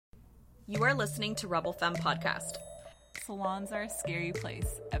You are listening to Rebel Femme Podcast. Salons Are a Scary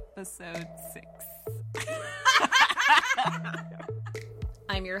Place, episode 6.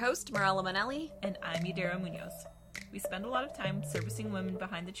 I'm your host, Marella Manelli. And I'm Yadira Munoz. We spend a lot of time servicing women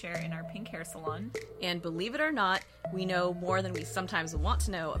behind the chair in our pink hair salon. And believe it or not, we know more than we sometimes want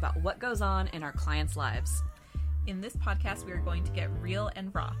to know about what goes on in our clients' lives. In this podcast, we are going to get real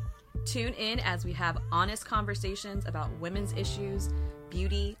and raw. Tune in as we have honest conversations about women's issues,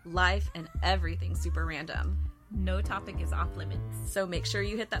 beauty, life, and everything super random. No topic is off limits. So make sure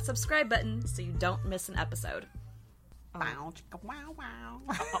you hit that subscribe button so you don't miss an episode. Wow, wow,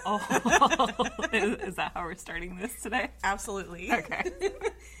 wow. Is that how we're starting this today? Absolutely. Okay.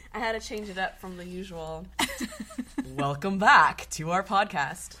 I had to change it up from the usual. Welcome back to our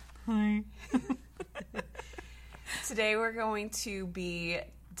podcast. Hi. Today we're going to be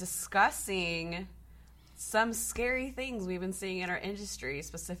discussing some scary things we've been seeing in our industry,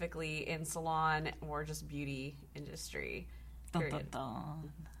 specifically in salon or just beauty industry. Dun, dun,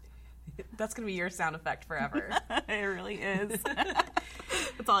 dun. That's going to be your sound effect forever. It really is.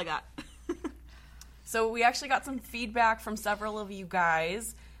 That's all I got. So we actually got some feedback from several of you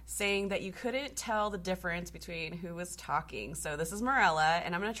guys saying that you couldn't tell the difference between who was talking. So this is Marella,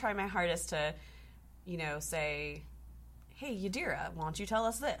 and I'm going to try my hardest to, say, hey, Yadira, why don't you tell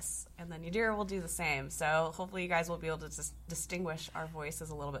us this? And then Yadira will do the same. So hopefully you guys will be able to distinguish our voices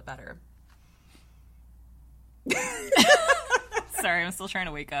a little bit better. Sorry, I'm still trying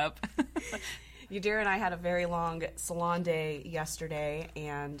to wake up. Yadira and I had a very long salon day yesterday,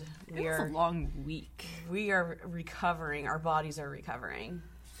 and It was a long week. We are recovering. Our bodies are recovering.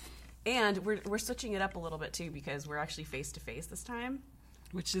 And we're switching it up a little bit, too, because we're actually face-to-face this time.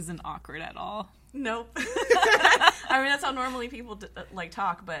 Which isn't awkward at all. Nope. I mean, that's how normally people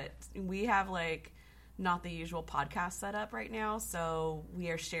talk, but we have not the usual podcast setup right now, so we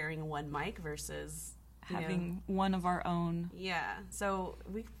are sharing one mic versus having one of our own. Yeah, so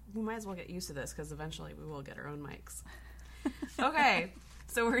we might as well get used to this because eventually we will get our own mics. Okay,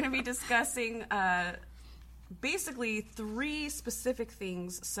 so we're going to be discussing basically 3 specific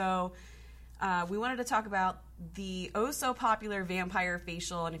things. So we wanted to talk about the oh-so-popular vampire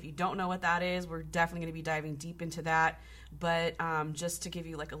facial, and if you don't know what that is, we're definitely going to be diving deep into that. But just to give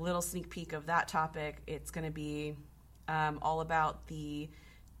you a little sneak peek of that topic, it's going to be all about the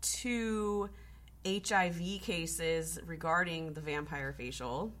 2 HIV cases regarding the vampire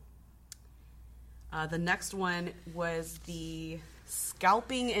facial. The next one was the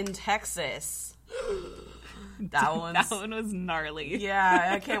scalping in Texas. That one was gnarly. Yeah,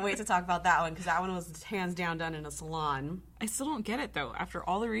 I can't wait to talk about that one because that one was hands down done in a salon. I still don't get it, though. After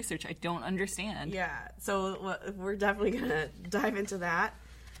all the research, I don't understand. Yeah, so we're definitely going to dive into that.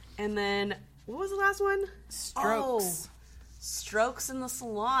 And then, what was the last one? Strokes. Oh, strokes in the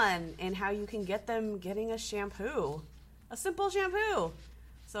salon and how you can get them getting a shampoo. A simple shampoo.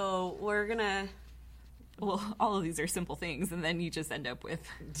 So we're going to... Well, all of these are simple things, and then you just end up with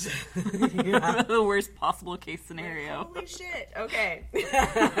the worst possible case scenario. Holy shit. Okay.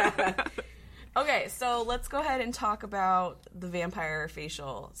 Okay, so let's go ahead and talk about the vampire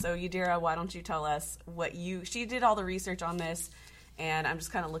facial. So, Yadira, why don't you tell us she did all the research on this, and I'm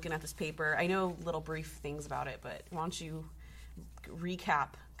just kind of looking at this paper. I know little brief things about it, but why don't you recap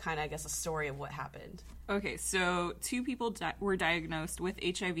a story of what happened? Okay, so 2 people were diagnosed with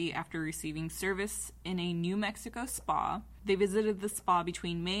HIV after receiving service in a New Mexico spa. They visited the spa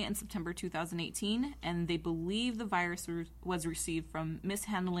between May and September 2018, and they believe the virus was received from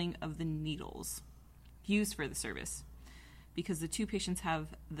mishandling of the needles used for the service, because the 2 patients have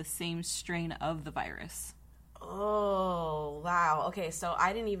the same strain of the virus. Oh, wow. Okay, so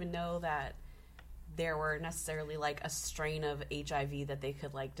I didn't even know that there were necessarily a strain of HIV that they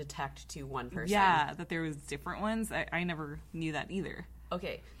could detect to one person. Yeah, that there was different ones. I never knew that either.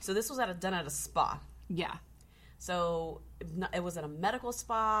 Okay, so this was done at a spa. Yeah. So it was at a medical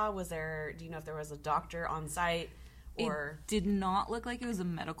spa. Do you know if there was a doctor on site? Or It did not look like it was a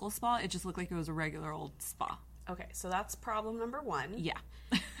medical spa. It just looked like it was a regular old spa. Okay, so that's problem number 1. Yeah.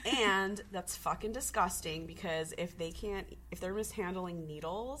 And that's fucking disgusting because if they're mishandling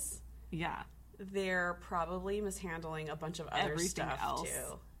needles, Yeah. they're probably mishandling a bunch of other Everything stuff else.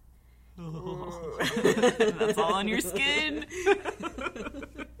 Too. That's all on your skin.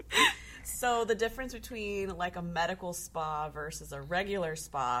 So the difference between a medical spa versus a regular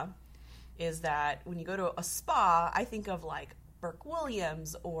spa is that when you go to a spa, I think of Burke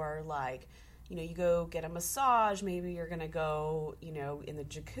Williams or you go get a massage. Maybe you're gonna go in the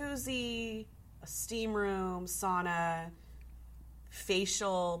jacuzzi, a steam room, sauna,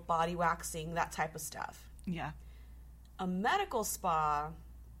 facial, body waxing, that type of stuff. Yeah. A medical spa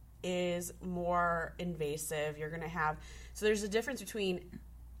is more invasive. You're going to have, so there's a difference between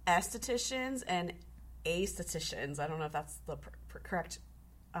estheticians and aestheticians. I don't know if that's the correct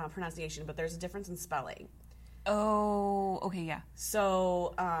pronunciation, but there's a difference in spelling. Oh, okay, yeah.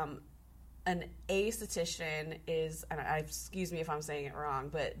 So, an aesthetician is, and excuse me if I'm saying it wrong,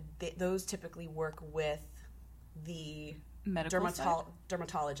 but those typically work with the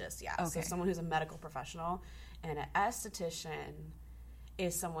dermatologist. Yeah. Okay. So someone who's a medical professional, and an esthetician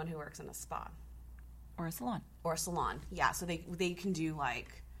is someone who works in a spa Or a salon. Yeah. So they can do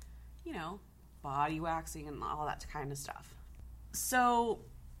like, you know, body waxing and all that kind of stuff. So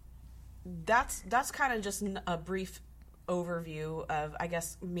that's kind of just a brief overview of, I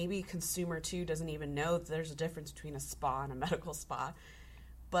guess maybe consumer too doesn't even know that there's a difference between a spa and a medical spa.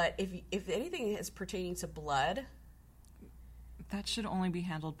 But if anything is pertaining to blood, that should only be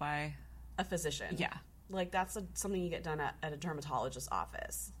handled by a physician. Yeah. Like that's something you get done at a dermatologist's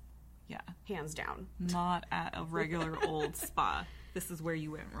office. Yeah. Hands down. Not at a regular old spa. This is where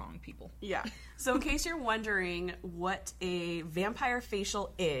you went wrong, people. Yeah. So in case you're wondering what a vampire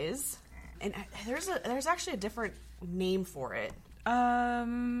facial is, and there's actually a different name for it.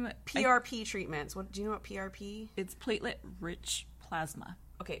 PRP treatments. What do you know what PRP? It's platelet-rich plasma.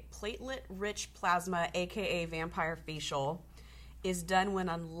 Okay, platelet-rich plasma, aka vampire facial, is done when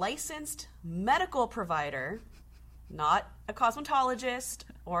a licensed medical provider, not a cosmetologist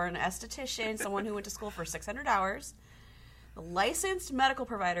or an esthetician, someone who went to school for 600 hours, a licensed medical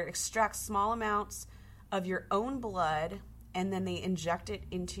provider extracts small amounts of your own blood and then they inject it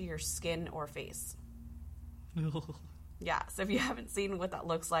into your skin or face. Yeah, so if you haven't seen what that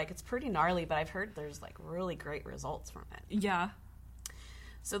looks like, it's pretty gnarly, but I've heard there's like really great results from it. Yeah.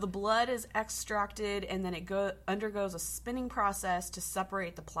 So the blood is extracted and then it undergoes a spinning process to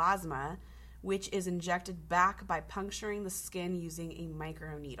separate the plasma, which is injected back by puncturing the skin using a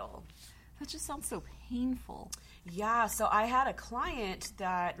microneedle. That just sounds so painful. Yeah, so I had a client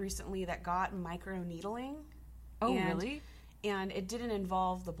that recently that got microneedling. Oh, really? And it didn't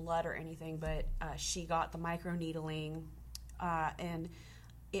involve the blood or anything, but she got the microneedling, and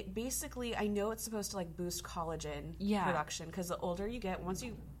it basically, I know it's supposed to like boost collagen production, because the older you get, once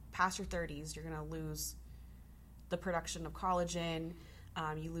you pass your 30s, you're going to lose the production of collagen,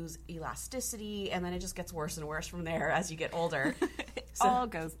 you lose elasticity, and then it just gets worse and worse from there as you get older. It all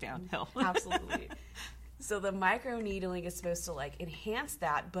goes downhill. Absolutely. So the microneedling is supposed to like enhance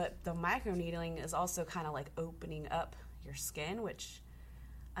that, but the microneedling is also kind of like opening up your skin, which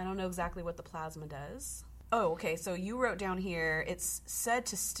I don't know exactly what the plasma does. Oh, okay. So you wrote down here, it's said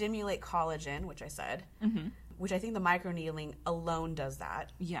to stimulate collagen, which I said, which I think the microneedling alone does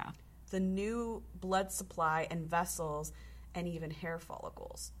that. Yeah. The new blood supply and vessels and even hair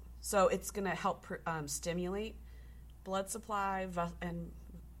follicles. So it's going to help stimulate blood supply. And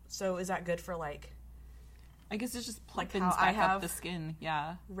so is that good for like... I guess it just like plumpens back up the skin.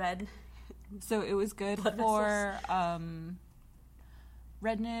 Yeah. Red. So it was good blood for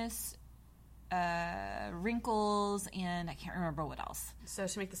redness, wrinkles, and I can't remember what else. So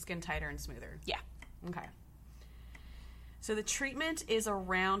to make the skin tighter and smoother. Yeah. Okay. So the treatment is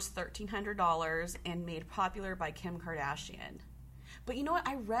around $1,300 and made popular by Kim Kardashian. But you know what?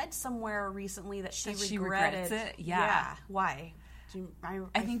 I read somewhere recently that she regretted regrets it. Yeah. Why?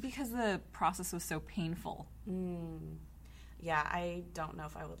 I think because the process was so painful. Yeah, I don't know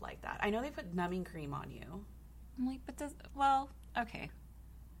if I would like that. I know they put numbing cream on you. I'm like, but okay.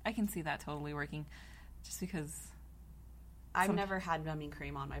 I can see that totally working. Just because... I've never had numbing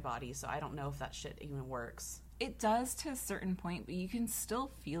cream on my body, so I don't know if that shit even works. It does to a certain point, but you can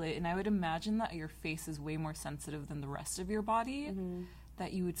still feel it. And I would imagine that your face is way more sensitive than the rest of your body,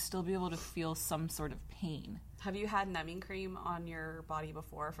 that you would still be able to feel some sort of pain. Have you had numbing cream on your body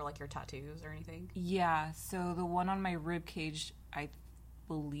before for like your tattoos or anything? Yeah, so the one on my rib cage, I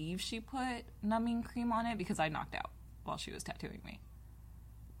believe she put numbing cream on it because I knocked out while she was tattooing me.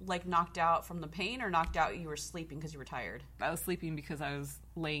 Like knocked out from the pain, or knocked out you were sleeping because you were tired? I was sleeping because I was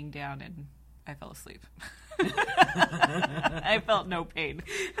laying down and I fell asleep. I felt no pain.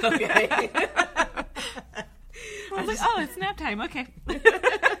 Okay. I was like, oh, it's nap time. Okay.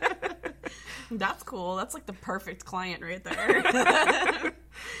 That's cool. That's like the perfect client right there.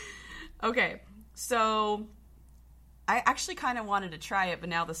 Okay. So I actually kind of wanted to try it, but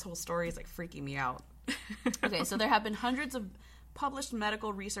now this whole story is like freaking me out. Okay. So there have been hundreds of published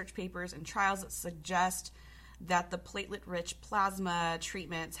medical research papers and trials that suggest that the platelet-rich plasma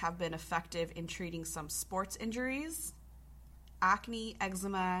treatments have been effective in treating some sports injuries, acne,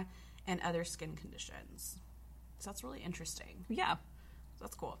 eczema, and other skin conditions. So that's really interesting. Yeah.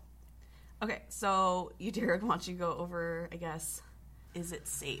 That's cool. Okay, so Yadira, why don't you go over, I guess, is it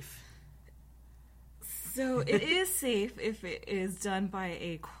safe? So it is safe if it is done by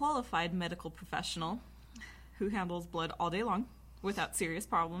a qualified medical professional who handles blood all day long without serious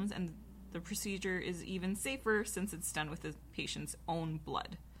problems, and the procedure is even safer since it's done with the patient's own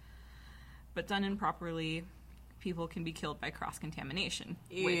blood. But done improperly, people can be killed by cross-contamination,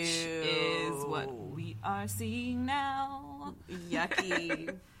 which is what we are seeing now.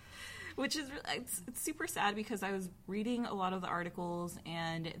 Yucky. Which is, it's super sad because I was reading a lot of the articles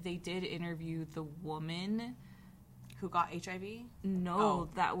and they did interview the woman Who got HIV? No,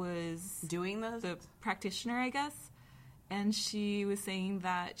 that was Doing the practitioner, I guess. And she was saying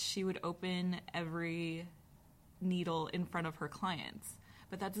that she would open every needle in front of her clients.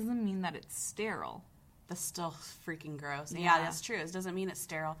 But that doesn't mean that it's sterile. That's still freaking gross. Yeah, that's true. It doesn't mean it's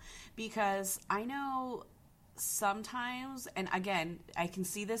sterile. Because I know sometimes, and again, I can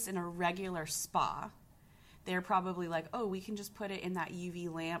see this in a regular spa, they're probably like, oh, we can just put it in that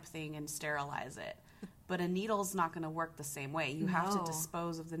UV lamp thing and sterilize it. But a needle's not going to work the same way. You have to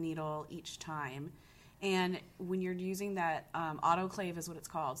dispose of the needle each time. And when you're using that autoclave is what it's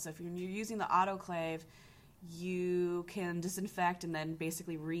called. So if you're using the autoclave, you can disinfect and then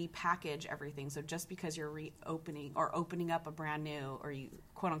basically repackage everything. So just because you're reopening or opening up a brand new, or you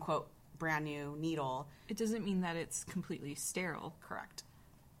quote unquote brand new needle, it doesn't mean that it's completely sterile. Correct.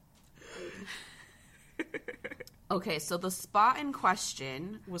 Okay, so the spa in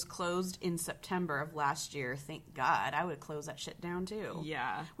question was closed in September of last year. Thank God. I would close that shit down too.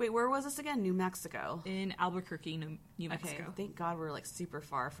 Yeah. Wait, where was this again? New Mexico. In Albuquerque, New Mexico. Okay, thank God we're like super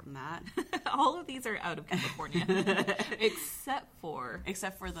far from that. All of these are out of California. Except for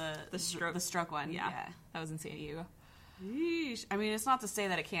the stroke one. Yeah. That was in San Diego. Yeesh. I mean, it's not to say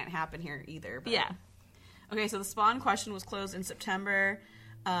that it can't happen here either. But. Yeah. Okay, so the spa in question was closed in September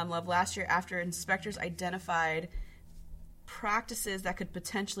of last year after inspectors identified practices that could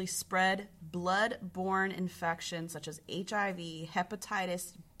potentially spread blood-borne infections such as HIV,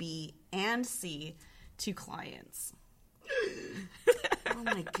 hepatitis B, and C to clients. Oh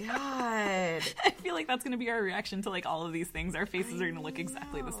my God. I feel like that's going to be our reaction to like all of these things. Our faces are going to look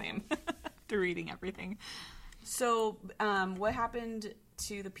exactly the same after reading everything. So, what happened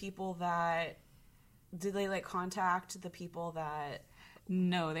to the people that, did they like contact the people that?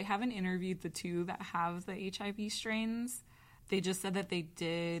 No, they haven't interviewed the two that have the HIV strains. They just said that they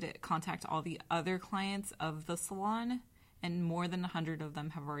did contact all the other clients of the salon, and more than 100 of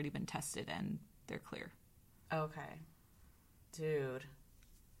them have already been tested, and they're clear. Okay. Dude.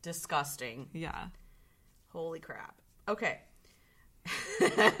 Disgusting. Yeah. Holy crap. Okay.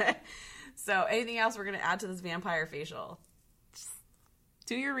 So, anything else we're going to add to this vampire facial?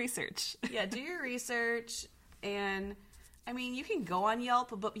 Do your research. Yeah, do your research, and I mean, you can go on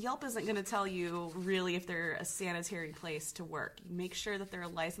Yelp, but Yelp isn't going to tell you really if they're a sanitary place to work. Make sure that they're a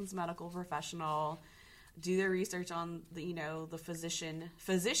licensed medical professional. Do their research on the, the physician.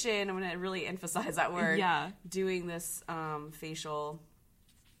 I'm going to really emphasize that word. Yeah. Doing this facial,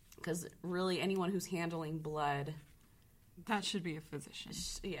 because really anyone who's handling blood. That should be a physician.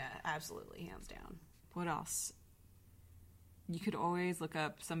 Yeah, absolutely, hands down. What else? You could always look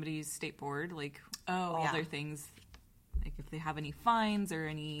up somebody's state board, like their things. Like if they have any fines or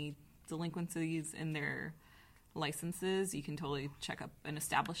any delinquencies in their licenses, you can totally check up an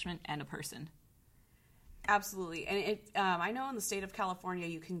establishment and a person. Absolutely. And I know in the state of California,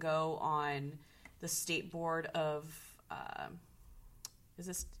 you can go on the state board of,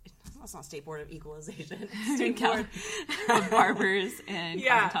 that's not state board of equalization. State board of barbers and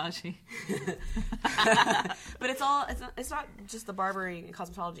cosmetology. But it's not just the barbering and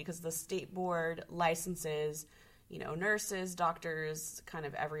cosmetology, because the state board licenses, nurses, doctors, kind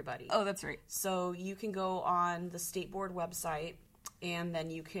of everybody. Oh, that's right. So you can go on the state board website, and then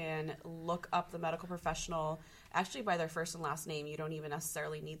you can look up the medical professional actually by their first and last name. You don't even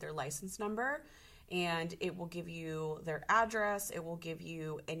necessarily need their license number. And it will give you their address. It will give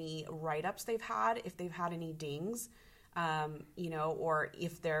you any write-ups they've had, if they've had any dings, or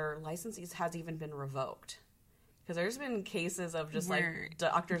if their license has even been revoked. Because there's been cases of just like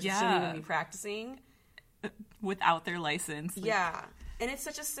doctors shouldn't even be practicing without their license. Yeah. And it's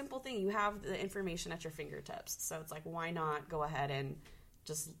such a simple thing. You have the information at your fingertips. So it's like, why not go ahead and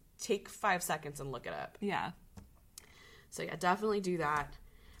just take 5 seconds and look it up? Yeah. So yeah, definitely do that.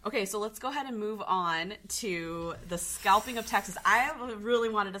 Okay, so let's go ahead and move on to the scalping of Texas. I really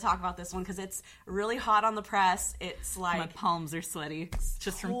wanted to talk about this one because it's really hot on the press. It's like... My palms are sweaty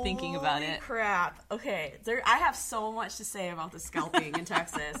just from thinking about it. Holy crap. Okay, I have so much to say about the scalping in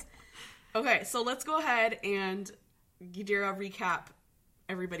Texas. Okay, so let's go ahead and Gadira recap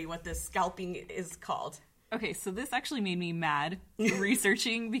everybody what this scalping is called. Okay, so this actually made me mad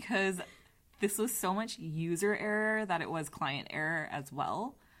researching because this was so much user error that it was client error as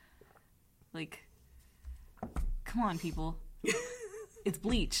well. Like, come on, people. It's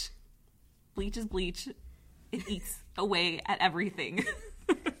bleach. Bleach is bleach. It eats away at everything.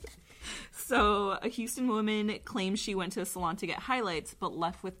 So, a Houston woman claims she went to a salon to get highlights, but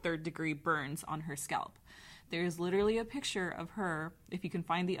left with third-degree burns on her scalp. There's literally a picture of her, if you can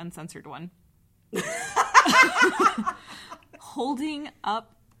find the uncensored one, holding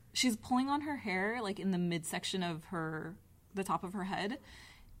up, she's pulling on her hair, like in the midsection of the top of her head,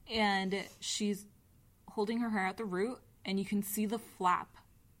 and she's holding her hair at the root, and you can see the flap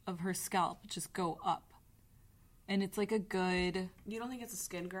of her scalp just go up. And it's like a good... You don't think it's a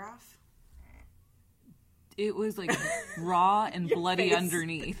skin graft? It was like raw and bloody face.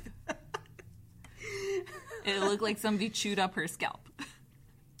 underneath. It looked like somebody chewed up her scalp.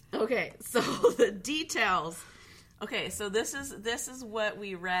 Okay, so the details. Okay, so this is what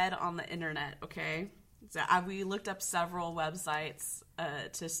we read on the internet, okay? So we looked up several websites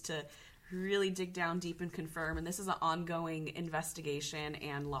just to really dig down deep and confirm, and this is an ongoing investigation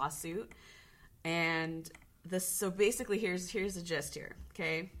and lawsuit. And so basically here's the gist here,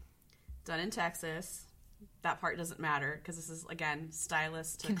 okay? Done in Texas. That part doesn't matter because this is, again,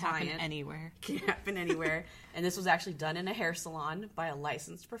 stylist to Can client. happen anywhere. Can happen anywhere. And this was actually done in a hair salon by a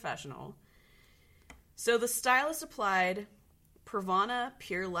licensed professional. So the stylist applied Pravana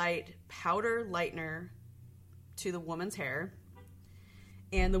Pure Light Powder Lightener to the woman's hair.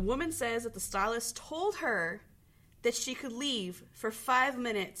 And the woman says that the stylist told her that she could leave for 5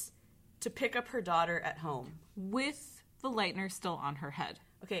 minutes to pick up her daughter at home. With the lightener still on her head.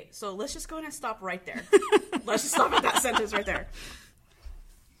 Okay, so let's just go ahead and stop right there. Let's just stop at that sentence right there.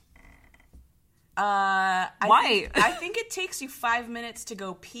 Why? I think it takes you 5 minutes to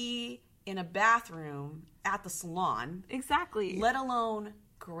go pee in a bathroom at the salon. Exactly. Let alone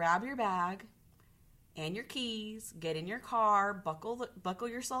grab your bag and your keys, get in your car, buckle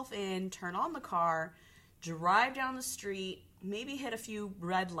yourself in, turn on the car, drive down the street, maybe hit a few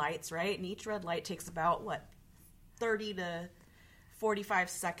red lights, right? And each red light takes about, 30 to 45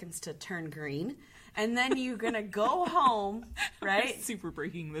 seconds to turn green. And then you're going to go home, right? I'm super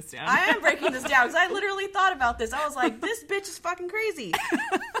breaking this down. I am breaking this down because I literally thought about this. I was like, this bitch is fucking crazy.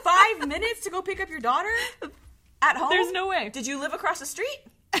 5 minutes to go pick up your daughter at home? There's no way. Did you live across the street?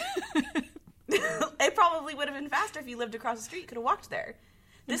 It probably would have been faster if you lived across the street. Could have walked there.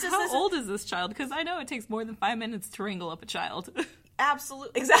 How old is this child? Because I know it takes more than 5 minutes to wrangle up a child.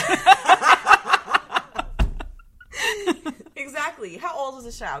 Absolutely. Exactly. Exactly. How old is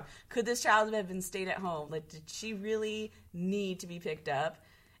this child? Could this child have been stayed at home? Like, did she really need to be picked up?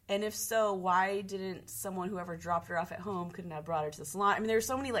 And if so, why didn't someone, whoever dropped her off at home, couldn't have brought her to the salon? I mean, there's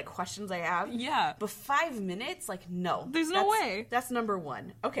so many, questions I have. Yeah. But 5 minutes? No. There's no way. That's number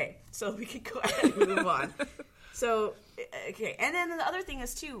one. Okay, so we could go ahead and move on. So, okay. And then the other thing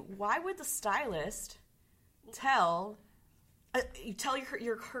is, too, why would the stylist tell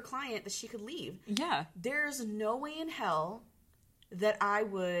her client that she could leave? Yeah. There's no way in hell that I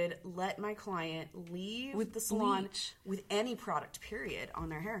would let my client leave With the salon bleach. with any product, period, on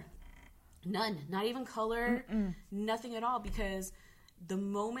their hair. None. Not even color. Nothing at all. Because the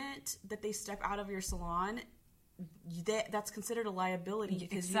moment that they step out of your salon, that's considered a liability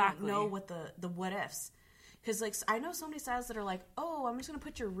because Exactly. you don't know what the what ifs. Because I know so many stylists that are like, oh, I'm just going to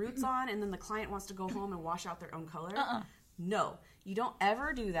put your roots on, and then the client wants to go home and wash out their own color. No, you don't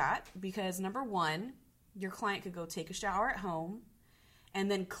ever do that because, number one, your client could go take a shower at home and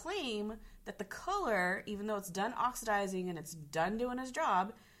then claim that the color, even though it's done oxidizing and it's done doing its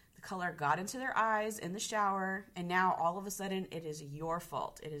job, the color got into their eyes in the shower, and now all of a sudden it is your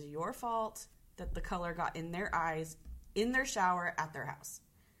fault. It is your fault that the color got in their eyes, in their shower, at their house.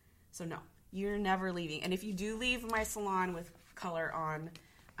 So no, you're never leaving. And if you do leave my salon with color on,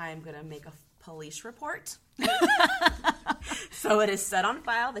 I'm going to make a police report. So it is set on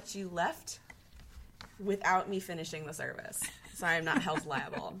file that you left without me finishing the service. So I am not held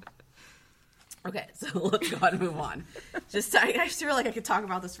liable. Okay, so let's go ahead and move on. I just feel like I could talk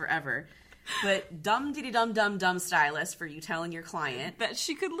about this forever. But dumb stylist for you telling your client That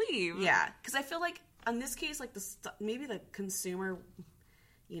she could leave. Yeah, because I feel like on this case, maybe the consumer,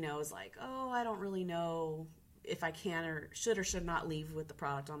 is like, oh, I don't really know if I can or should not leave with the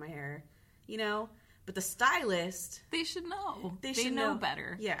product on my hair, But the stylist, They should know. they should know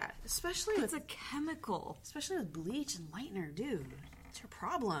better. Yeah, especially It's with a chemical. bleach and lightener, dude. It's your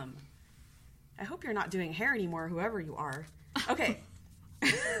problem. I hope you're not doing hair anymore, whoever you are. Okay.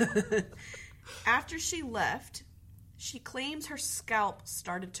 After she left, she claims her scalp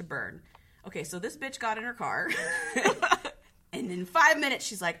started to burn. Okay, so this bitch got in her car, and in 5 minutes,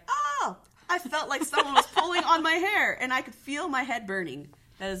 she's like, oh, I felt like someone was pulling on my hair, and I could feel my head burning.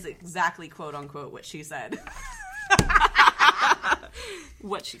 That is exactly, quote unquote, what she said.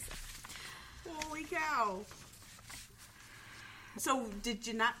 What she said. Holy cow. So, did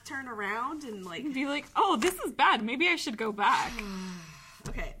you not turn around and, like... Be like, oh, this is bad. Maybe I should go back.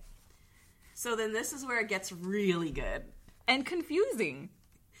 Okay. So then this is where it gets really good. And confusing.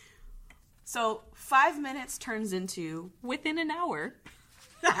 So 5 minutes turns into... Within an hour.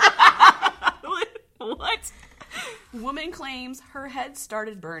 What? Woman claims her head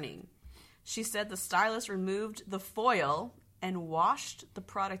started burning. She said the stylist removed the foil and washed the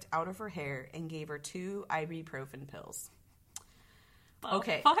product out of her hair and gave her 2 ibuprofen pills.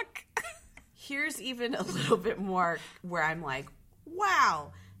 Okay. Fuck. Here's even a little bit more where I'm like,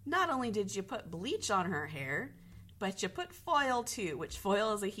 wow, not only did you put bleach on her hair, but you put foil too, which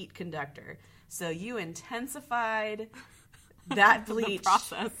foil is a heat conductor. So you intensified that bleach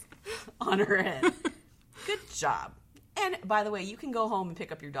process on her head. Good job. And by the way, you can go home and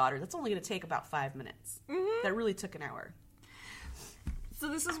pick up your daughter. That's only going to take about 5 minutes. Mm-hmm. That really took an hour. So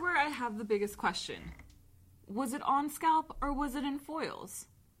this is where I have the biggest question. Was it on scalp or was it in foils?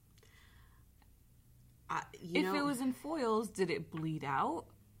 If it was in foils, did it bleed out?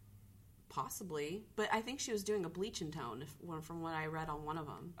 Possibly. But I think she was doing a bleach and tone from what I read on one of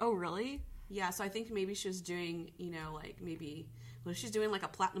them. Oh, really? Yeah, so I think maybe she was doing, she's doing like a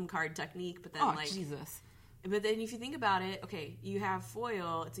platinum card technique, but then Jesus. But then if you think about it, okay, you have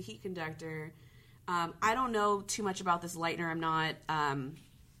foil, it's a heat conductor. I don't know too much about this lightener. I'm not,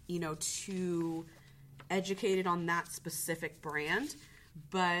 too educated on that specific brand,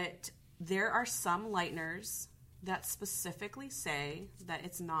 but there are some lighteners that specifically say that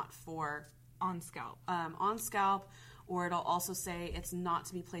it's not for on scalp. Or it'll also say it's not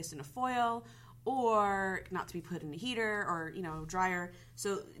to be placed in a foil or not to be put in a heater or, dryer.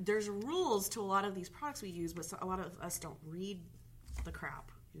 So there's rules to a lot of these products we use, but a lot of us don't read the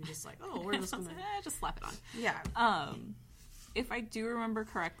crap. You're just like, oh, we're just going to... just slap it on. Yeah. If I do remember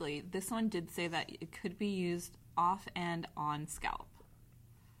correctly, this one did say that it could be used off and on scalp.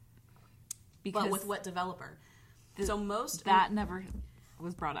 But with what developer? That never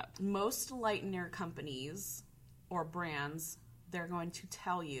was brought up. Most lightener companies or brands, they're going to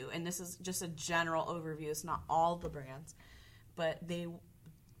tell you, and this is just a general overview, it's not all the brands, but they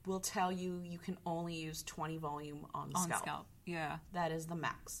will tell you you can only use 20 volume on scalp. Yeah. That is the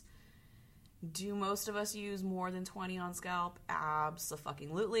max. Do most of us use more than 20 on scalp?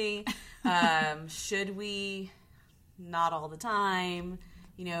 Abso-fucking-lutely. Should we? Not all the time.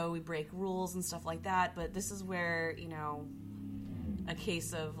 We break rules and stuff like that, but this is where, a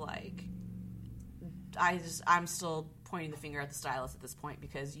case of, like, I'm still pointing the finger at the stylist at this point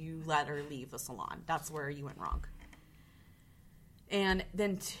because you let her leave the salon. That's where you went wrong. And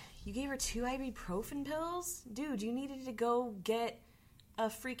then you gave her 2 ibuprofen pills? Dude, you needed to go get a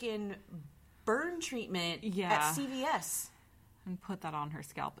freaking burn treatment at CVS. And put that on her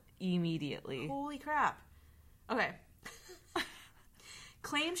scalp immediately. Holy crap. Okay.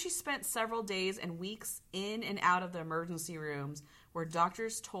 Claims she spent several days and weeks in and out of the emergency rooms where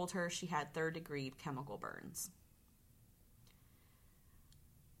doctors told her she had 3rd-degree chemical burns.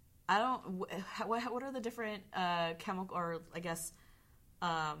 What are the different chemical, or I guess,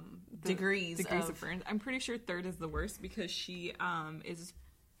 degrees of burns? I'm pretty sure 3rd is the worst because she is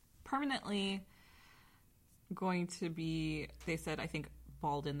permanently going to be, they said, I think,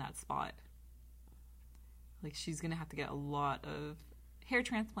 bald in that spot. Like, she's going to have to get a lot of hair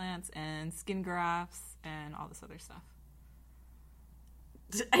transplants and skin grafts and all this other stuff.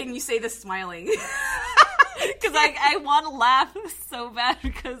 And you say this smiling. Because I want to laugh so bad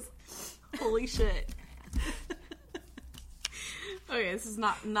because holy shit. Okay, this is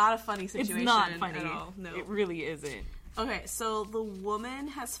not a funny situation. It's not funny at all. No. It really isn't. Okay, so the woman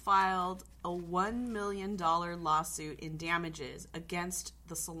has filed a $1 million lawsuit in damages against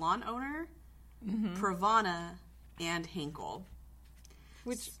the salon owner, Pravana, and Henkel.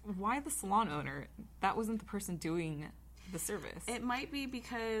 Why the salon owner? That wasn't the person doing the service. It might be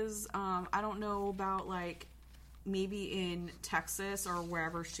because, I don't know about, like, maybe in Texas or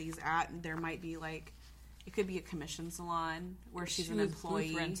wherever she's at, there might be, like, it could be a commission salon where she's an employee.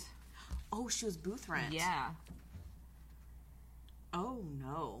 Booth rent. Oh, she was booth rent. Yeah. Oh,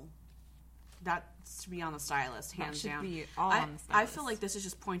 no. That's to be on the stylist, hands down. That should be all on the stylist. I feel like this is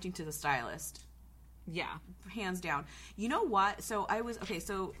just pointing to the stylist. Yeah. Hands down. You know what? So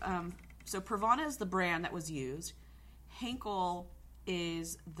Pravana is the brand that was used. Henkel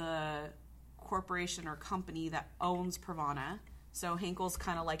is the corporation or company that owns Pravana. So Henkel's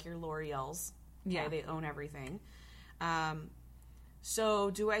kind of like your L'Oreal's. Okay? Yeah. They own everything. So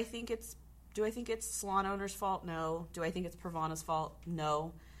do I think it's salon owner's fault? No. Do I think it's Pravana's fault?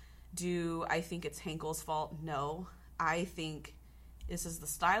 No. Do I think it's Henkel's fault? No. I think this is the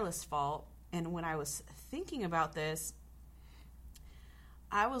stylist's fault. And when I was thinking about this,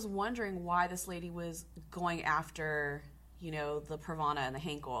 I was wondering why this lady was going after, the Pravana and the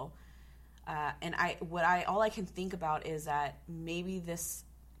Henkel. And all I can think about is that maybe this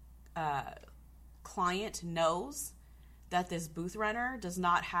client knows that this booth renter does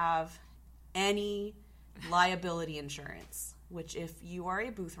not have any liability insurance, which if you are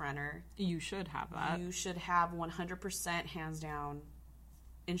a booth renter, You should have that. you should have 100% hands down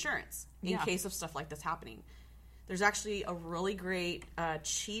insurance in Yeah. case of stuff like this happening. There's actually a really great,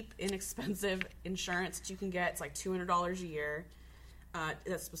 cheap, inexpensive insurance that you can get. It's like $200 a year.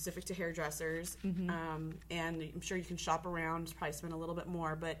 That's specific to hairdressers. And I'm sure you can shop around, probably spend a little bit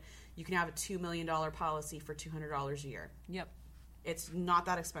more, but you can have a $2 million policy for $200 a year. Yep. It's not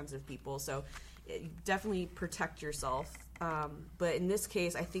that expensive, people. So definitely protect yourself. But in this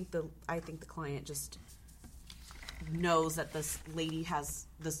case, I think the client just knows that the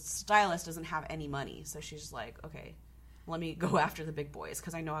stylist doesn't have any money. So she's just like, okay, let me go after the big boys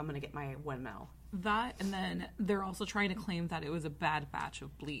because I know I'm going to get my 1 mil. That, and then they're also trying to claim that it was a bad batch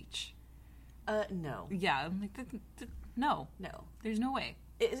of bleach. No. Yeah, I'm like, no. No. There's no way.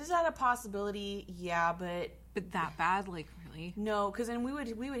 Is that a possibility? Yeah, but But that bad, like, really? no, because then we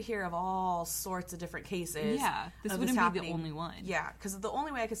would hear of all sorts of different cases. Yeah, this of wouldn't be happening. the only one. Yeah, because the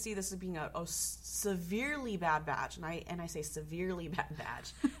only way I could see this as being a severely bad batch, and I say severely bad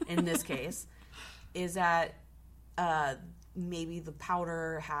batch in this case, is that maybe the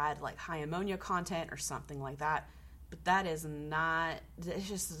powder had like high ammonia content or something like that. But that is not. It's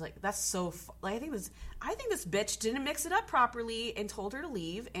just like that's so. Like I think this bitch didn't mix it up properly and told her to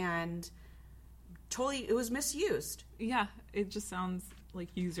leave, and totally it was misused. Yeah, it just sounds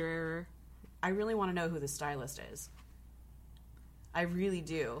like user error. I really want to know who the stylist is. I really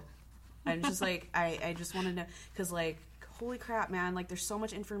do. I'm just like I just want to know because like holy crap, man! Like there's so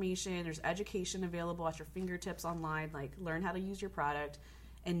much information. There's education available at your fingertips online. Like learn how to use your product.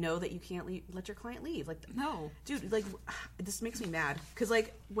 And know that you can't let your client leave. Like, No. dude, like, this makes me mad. Because,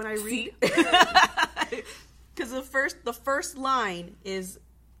 like, when I read... Because the first line is,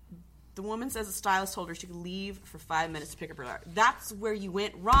 the woman says the stylist told her she could leave for 5 minutes to pick up her daughter. That's where you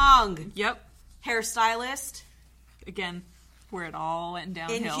went wrong, Yep. hairstylist. Again, where it all went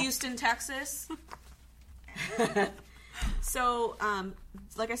downhill. In Houston, Texas. So,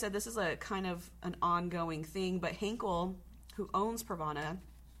 like I said, this is a kind of an ongoing thing. But Henkel, who owns Pravana,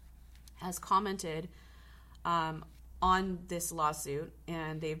 has commented on this lawsuit,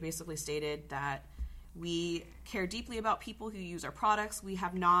 and they've basically stated that we care deeply about people who use our products. We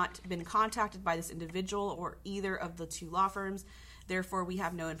have not been contacted by this individual or either of the two law firms. Therefore, we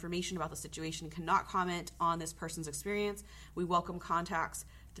have no information about the situation and cannot comment on this person's experience. We welcome contacts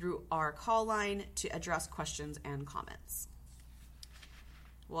through our call line to address questions and comments.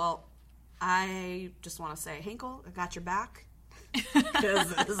 Well, I just want to say, Henkel, I got your back.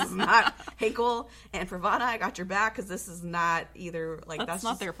 Because this is not Henkel and Pravana. I got your back because this is not either like That's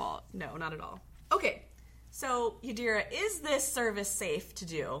not their fault. No, not at all. Okay, so Yadira, is this service safe to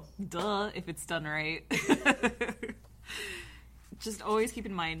do? Duh, if it's done right. Just always keep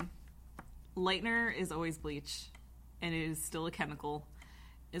in mind, lightener is always bleach, and it is still a chemical.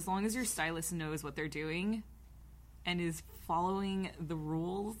 As long as your stylist knows what they're doing and is following the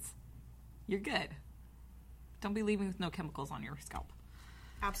rules, you're good. Don't be leaving with no chemicals on your scalp.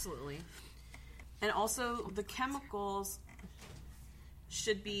 Absolutely. And also, the chemicals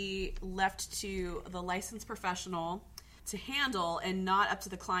should be left to the licensed professional to handle and not up to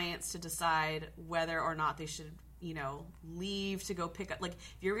the clients to decide whether or not they should, leave to go pick up. Like,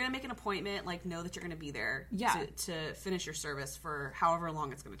 if you're going to make an appointment, like, know that you're going to be there to finish your service for however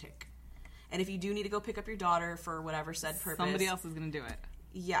long it's going to take. And if you do need to go pick up your daughter for whatever said purpose... Somebody else is going to do it.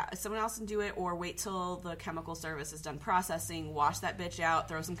 Yeah, someone else can do it, or wait till the chemical service is done processing, wash that bitch out,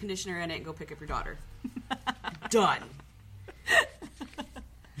 throw some conditioner in it, and go pick up your daughter. Done.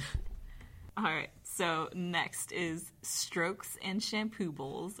 All right, so next is strokes and shampoo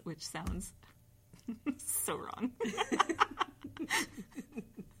bowls, which sounds so wrong.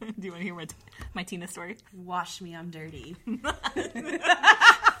 Do you want to hear my Tina story? Wash me, I'm dirty.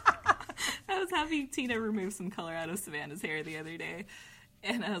 I was having Tina remove some color out of Savannah's hair the other day.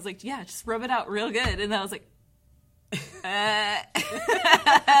 And I was like, yeah, just rub it out real good. And I was like,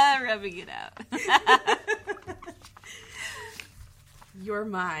 rubbing it out. Your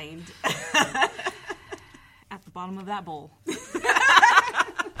mind. At the the bottom of that bowl.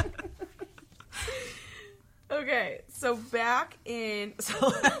 Okay, so back in...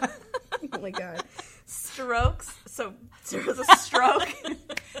 oh my god. Strokes. So there was a stroke.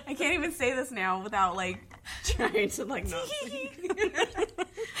 I can't even say this now without, like, trying to, like, not...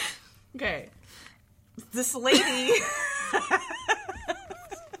 Okay. This lady...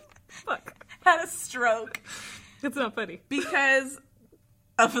 had a stroke. It's not funny. Because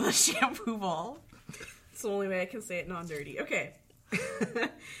of the shampoo bowl. It's the only way I can say it non-dirty. Okay.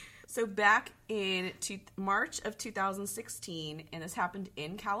 So back in March of 2016, and this happened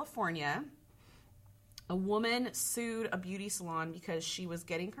in California, a woman sued a beauty salon because she was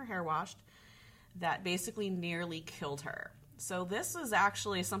getting her hair washed that basically nearly killed her. So this is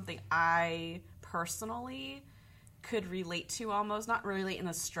actually something I personally could relate to almost, not really in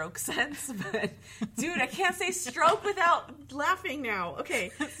the stroke sense, but dude, I can't say stroke without laughing now.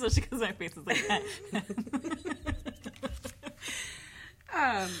 Okay. Especially because my face is like that.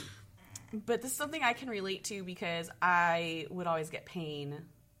 But this is something I can relate to because I would always get a pain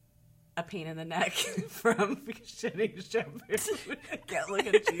in the neck from shitting shampoo. I can't look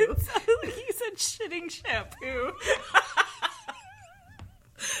at you. It sounded like you said shitting shampoo.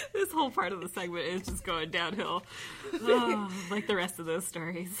 This whole part of the segment is just going downhill. Like the rest of those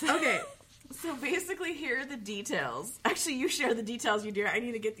stories. Okay. So basically, here are the details. Actually, you share the details, you dear. I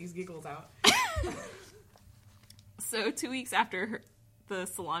need to get these giggles out. So 2 weeks after the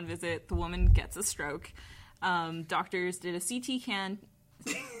salon visit, the woman gets a stroke. Doctors did a CT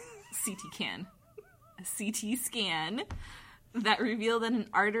scan that revealed that an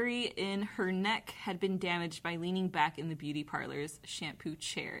artery in her neck had been damaged by leaning back in the beauty parlor's shampoo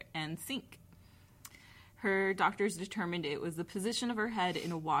chair and sink. Her doctors determined it was the position of her head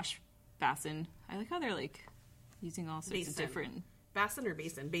in a wash basin. I like how they're like using all sorts of different... Basin or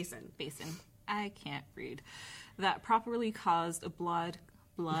basin? Basin. I can't read. That properly caused a blood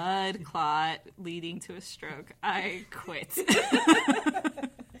clot leading to a stroke. I quit.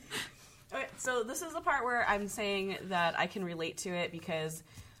 Okay, so this is the part where I'm saying that I can relate to it because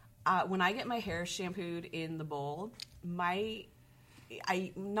when I get my hair shampooed in the bowl, not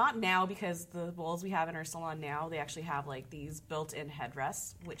now because the bowls we have in our salon now, they actually have like these built-in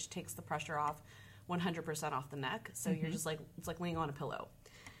headrests, which takes the pressure off 100% off the neck. So you're just like, it's like laying on a pillow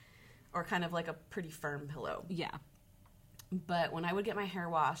or kind of like a pretty firm pillow. Yeah. But when I would get my hair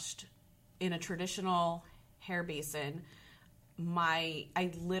washed in a traditional hair basin, I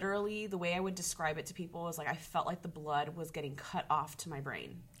literally, the way I would describe it to people is like I felt like the blood was getting cut off to my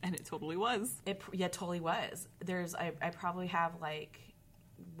brain. And it totally was. It totally was. I probably have like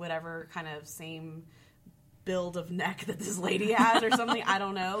whatever kind of same build of neck that this lady has or something. I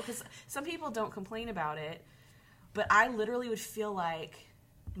don't know. Because some people don't complain about it. But I literally would feel like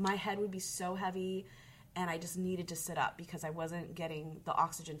my head would be so heavy and I just needed to sit up because I wasn't getting the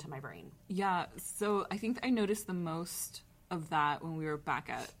oxygen to my brain. Yeah. So I think I noticed the most of that when we were back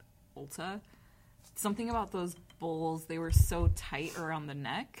at Ulta. Something about those bowls, they were so tight around the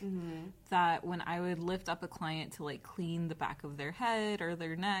neck that when I would lift up a client to like clean the back of their head or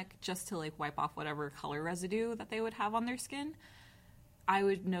their neck just to like wipe off whatever color residue that they would have on their skin, I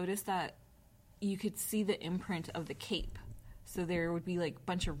would notice that you could see the imprint of the cape. So there would be like a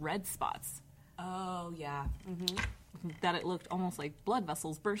bunch of red spots. Oh, yeah. That it looked almost like blood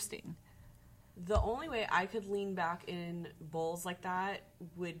vessels bursting. The only way I could lean back in bowls like that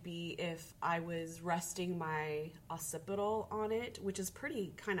would be if I was resting my occipital on it, which is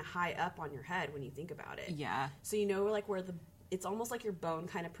pretty kind of high up on your head when you think about it. Yeah. So you know like where it's almost like your bone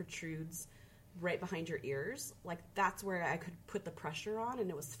kind of protrudes right behind your ears. Like that's where I could put the pressure on and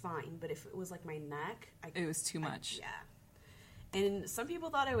it was fine. But if it was like my neck, it was too much. Yeah. And some people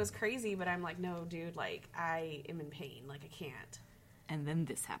thought I was crazy, but I'm like, no, dude, like I am in pain. Like I can't. And then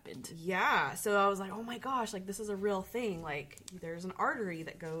this happened. Yeah. So I was like, oh my gosh, like this is a real thing. Like there's an artery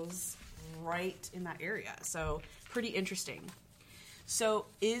that goes right in that area. So pretty interesting. So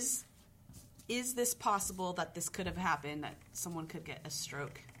is this possible that this could have happened, that someone could get a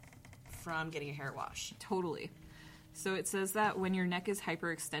stroke from getting a hair wash? Totally. So it says that when your neck is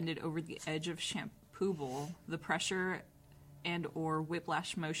hyperextended over the edge of shampoo bowl, the pressure and or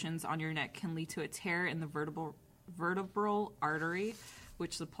whiplash motions on your neck can lead to a tear in the vertebral artery,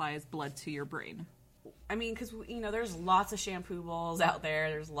 which supplies blood to your brain. I mean, because, you know, there's lots of shampoo bowls out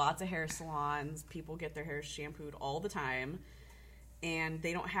there. There's lots of hair salons. People get their hair shampooed all the time. And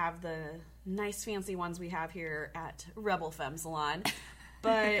they don't have the nice fancy ones we have here at Rebel Femme Salon.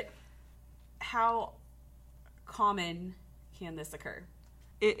 But how common can this occur?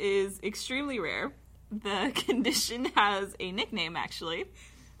 It is extremely rare. The condition has a nickname, actually.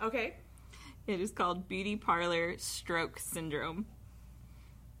 Okay. It is called Beauty Parlor Stroke Syndrome.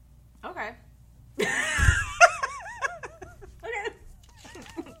 Okay.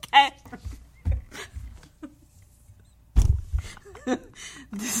 Okay.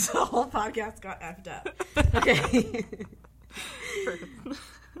 This whole podcast got effed up. Okay.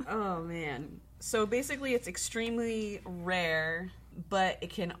 Oh, man. So basically, it's extremely rare, but it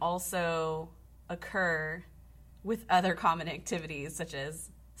can also occur with other common activities such as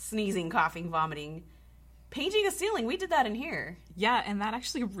sneezing, coughing, vomiting, painting a ceiling. We did that in here. Yeah, and that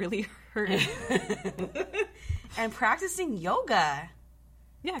actually really hurt. And practicing yoga.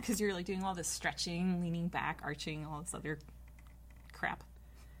 Yeah, because you're like doing all this stretching, leaning back, arching, all this other crap.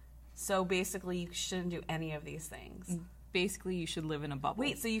 So basically, you shouldn't do any of these things. Basically, you should live in a bubble.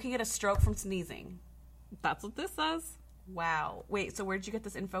 Wait, so you can get a stroke from sneezing? That's what this says. Wow. Wait, so where'd you get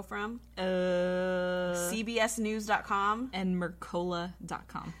this info from? CBS CBSnews.com? and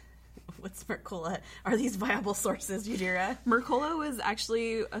Mercola.com. What's Mercola? Are these viable sources, Yadira? Mercola was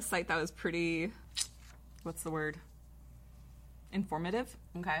actually a site that was pretty, what's the word? Informative.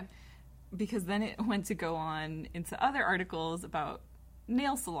 Okay. Because then it went to go on into other articles about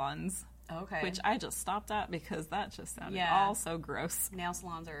nail salons, Okay. which I just stopped at because that just sounded Yeah. all so gross. Nail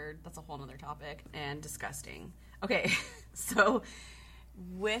salons that's a whole nother topic and disgusting. Okay, so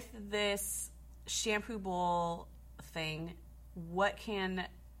with this shampoo bowl thing, what can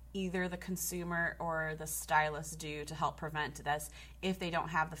either the consumer or the stylist do to help prevent this if they don't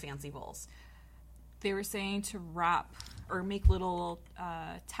have the fancy bowls? They were saying to wrap or make little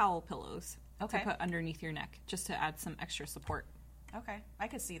towel pillows Okay. to put underneath your neck just to add some extra support. Okay, I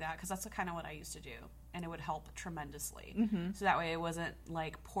could see that because that's kind of what I used to do, and it would help tremendously. Mm-hmm. So that way it wasn't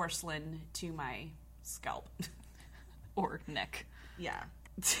like porcelain to my scalp. Or neck. Yeah.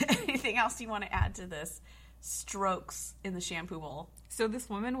 Anything else you want to add to this? Strokes in the shampoo bowl. So this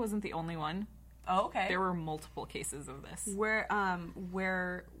woman wasn't the only one. Oh, okay. There were multiple cases of this. Where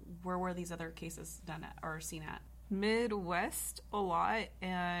were these other cases done at or seen at? Midwest a lot,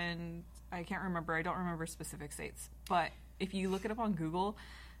 and I can't remember. I don't remember specific states. But if you look it up on Google,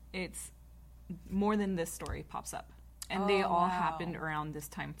 it's more than this story pops up. And they Oh, all wow. happened around this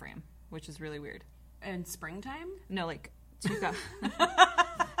time frame, which is really weird. In springtime? No, like the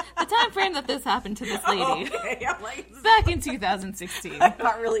time frame that this happened to this lady Okay, I'm like, back in 2016. I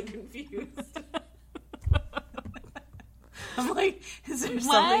got really confused. I'm like, is there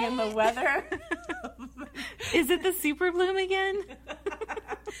something in the weather? Is it the super bloom again?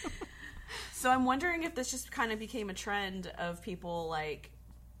 So I'm wondering if this just kind of became a trend of people like,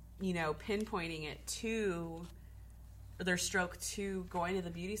 you know, pinpointing it to their stroke to going to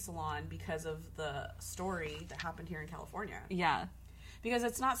the beauty salon because of the story that happened here in California. Yeah. Because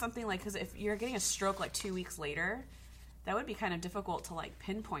it's not something like, because if you're getting a stroke like 2 weeks later, that would be kind of difficult to like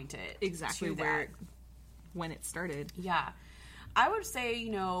pinpoint it. Exactly to where that. when it started. Yeah. I would say, you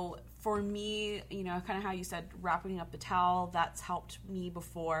know, for me, you know, kind of how you said wrapping up the towel, that's helped me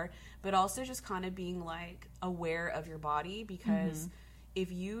before, but also just kind of being like aware of your body because if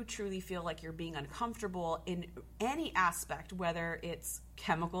you truly feel like you're being uncomfortable in any aspect, whether it's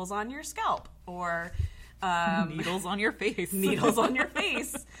chemicals on your scalp or Needles on your face. needles on your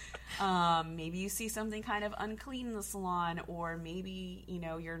face. Maybe you see something kind of unclean in the salon, or maybe, you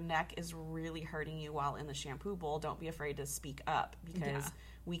know, your neck is really hurting you while in the shampoo bowl. Don't be afraid to speak up because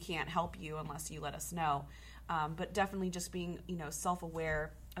we can't help you unless you let us know. But definitely just being, you know,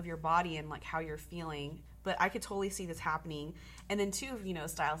 self-aware of your body and like how you're feeling. But I could totally see this happening. And then too, you know,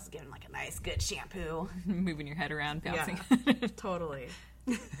 stylists giving like a nice, good shampoo. Moving your head around, bouncing. Yeah, totally.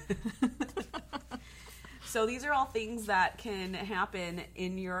 So these are all things that can happen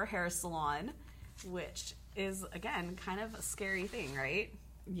in your hair salon, which is, again, kind of a scary thing, right?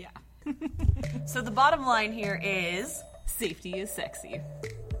 Yeah. So the bottom line here is, Safety is sexy.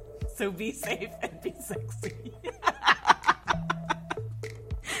 so be safe and be sexy.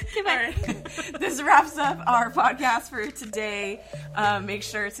 Give All right. This wraps up our podcast for today. Make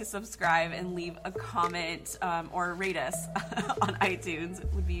sure to subscribe and leave a comment or rate us on iTunes.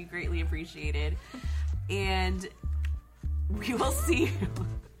 It would be greatly appreciated. And we will see you.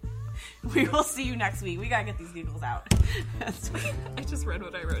 We will see you next week. We gotta get these giggles out. I just read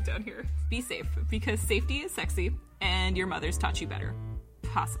what I wrote down here. Be safe, because safety is sexy, and your mother's taught you better.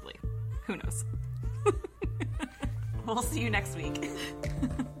 Possibly. Who knows? We'll see you next week.